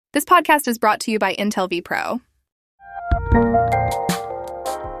This podcast is brought to you by Intel vPro.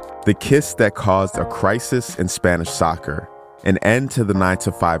 The kiss that caused a crisis in Spanish soccer, an end to the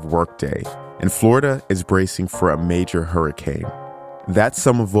 9-to-5 workday, and Florida is bracing for a major hurricane. That's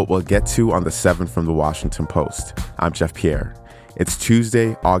some of what we'll get to on the 7th from the Washington Post. I'm Jeff Pierre. It's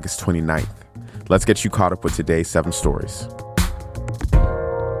Tuesday, August 29th. Let's get you caught up with today's 7 stories.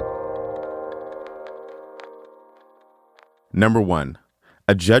 Number 1.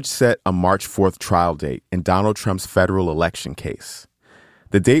 A judge set a March 4th trial date in Donald Trump's federal election case.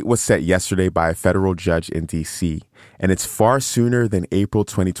 The date was set yesterday by a federal judge in D.C., and it's far sooner than April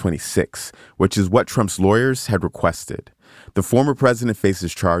 2026, which is what Trump's lawyers had requested. The former president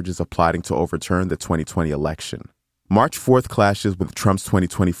faces charges of plotting to overturn the 2020 election. March 4th clashes with Trump's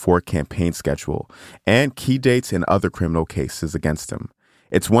 2024 campaign schedule and key dates in other criminal cases against him.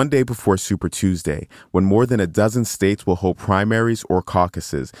 It's one day before Super Tuesday, when more than a dozen states will hold primaries or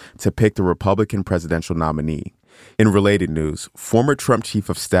caucuses to pick the Republican presidential nominee. In related news, former Trump Chief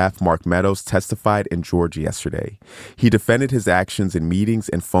of Staff Mark Meadows testified in Georgia yesterday. He defended his actions in meetings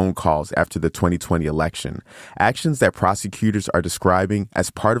and phone calls after the 2020 election, actions that prosecutors are describing as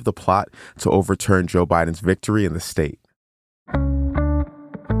part of the plot to overturn Joe Biden's victory in the state.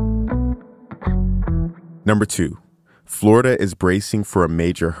 Number 2. Florida is bracing for a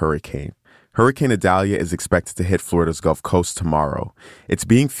major hurricane. Hurricane Idalia is expected to hit Florida's Gulf Coast tomorrow. It's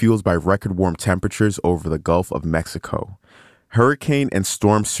being fueled by record warm temperatures over the Gulf of Mexico. Hurricane and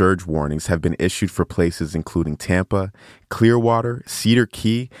storm surge warnings have been issued for places including Tampa, Clearwater, Cedar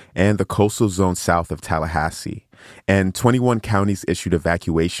Key, and the coastal zone south of Tallahassee. And 21 counties issued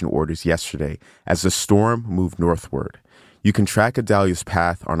evacuation orders yesterday as the storm moved northward. You can track Idalia's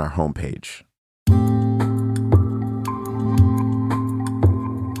path on our homepage.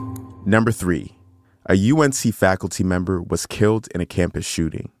 Number 3. A UNC faculty member was killed in a campus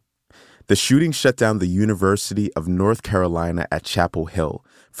shooting. The shooting shut down the University of North Carolina at Chapel Hill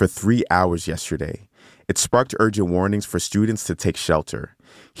for 3 hours yesterday. It sparked urgent warnings for students to take shelter.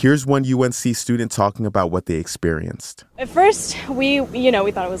 Here's one UNC student talking about what they experienced. At first, we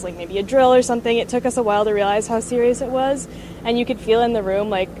thought it was like maybe a drill or something. It took us a while to realize how serious it was. And you could feel in the room,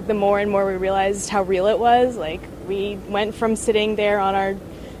 like, the more and more we realized how real it was. Like, we went from sitting there on our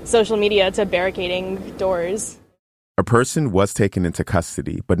social media to barricading doors. A person was taken into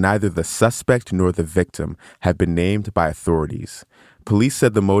custody, but neither the suspect nor the victim have been named by authorities. Police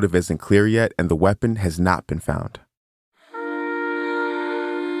said the motive isn't clear yet, and the weapon has not been found.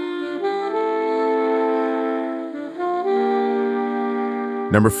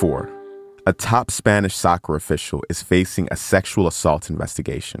 Number 4. A top Spanish soccer official is facing a sexual assault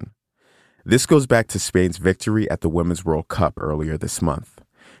investigation. This goes back to Spain's victory at the Women's World Cup earlier this month.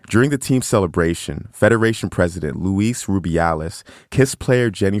 During the team celebration, Federation President Luis Rubiales kissed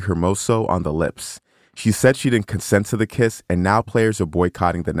player Jenny Hermoso on the lips. She said she didn't consent to the kiss, and now players are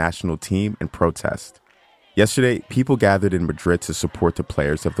boycotting the national team in protest. Yesterday, people gathered in Madrid to support the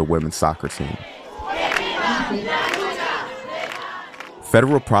players of the women's soccer team.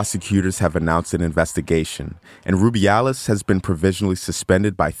 Federal prosecutors have announced an investigation, and Rubiales has been provisionally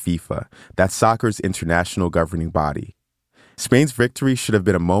suspended by FIFA, that's soccer's international governing body. Spain's victory should have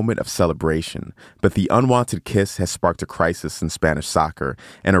been a moment of celebration, but the unwanted kiss has sparked a crisis in Spanish soccer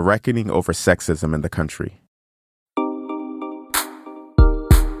and a reckoning over sexism in the country.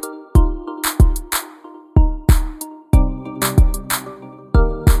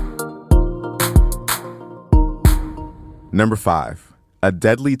 Number 5. A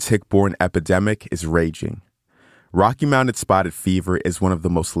deadly tick-borne epidemic is raging. Rocky Mountain spotted fever is one of the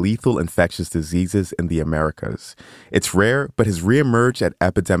most lethal infectious diseases in the Americas. It's rare, but has reemerged at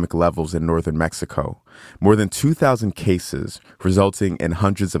epidemic levels in northern Mexico. More than 2,000 cases, resulting in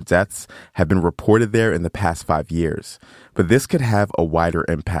hundreds of deaths, have been reported there in the past 5 years. But this could have a wider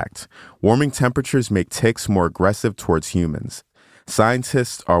impact. Warming temperatures make ticks more aggressive towards humans.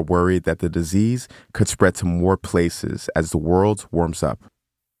 Scientists are worried that the disease could spread to more places as the world warms up.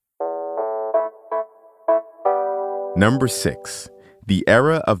 Number 6. The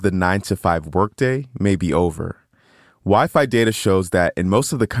era of the 9-to-5 workday may be over. Wi-Fi data shows that in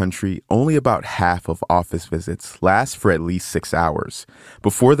most of the country, only about half of office visits last for at least 6 hours.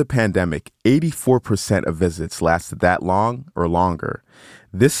 Before the pandemic, 84% of visits lasted that long or longer.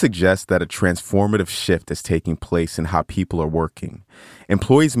 This suggests that a transformative shift is taking place in how people are working.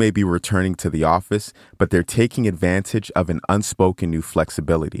 Employees may be returning to the office, but they're taking advantage of an unspoken new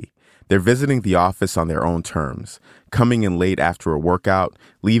flexibility. They're visiting the office on their own terms, coming in late after a workout,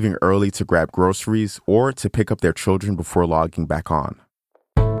 leaving early to grab groceries, or to pick up their children before logging back on.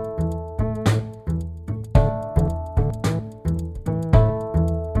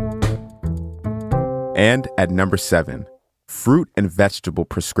 And at number 7, fruit and vegetable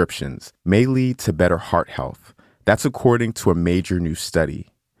prescriptions may lead to better heart health. That's according to a major new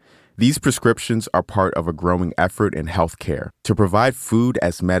study. These prescriptions are part of a growing effort in healthcare to provide food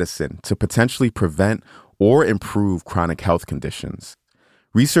as medicine to potentially prevent or improve chronic health conditions.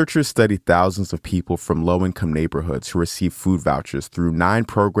 Researchers studied thousands of people from low-income neighborhoods who received food vouchers through 9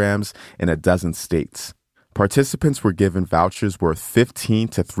 programs in a dozen states. Participants were given vouchers worth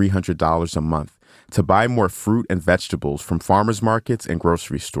 $15 to $300 a month to buy more fruit and vegetables from farmers markets and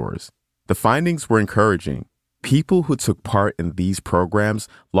grocery stores. The findings were encouraging. People who took part in these programs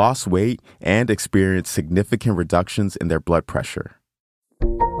lost weight and experienced significant reductions in their blood pressure.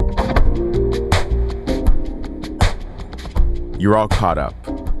 You're all caught up.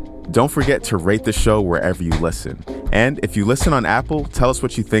 Don't forget to rate the show wherever you listen. And if you listen on Apple, tell us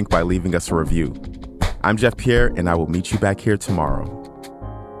what you think by leaving us a review. I'm Jeff Pierre, and I will meet you back here tomorrow.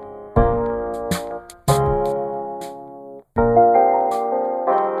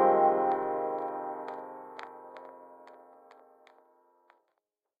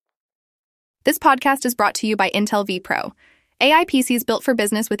 This podcast is brought to you by Intel vPro. AI PCs built for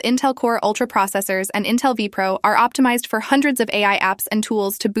business with Intel Core Ultra processors and Intel vPro are optimized for hundreds of AI apps and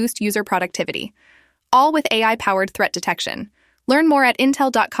tools to boost user productivity, all with AI-powered threat detection. Learn more at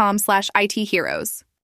intel.com/ITheroes.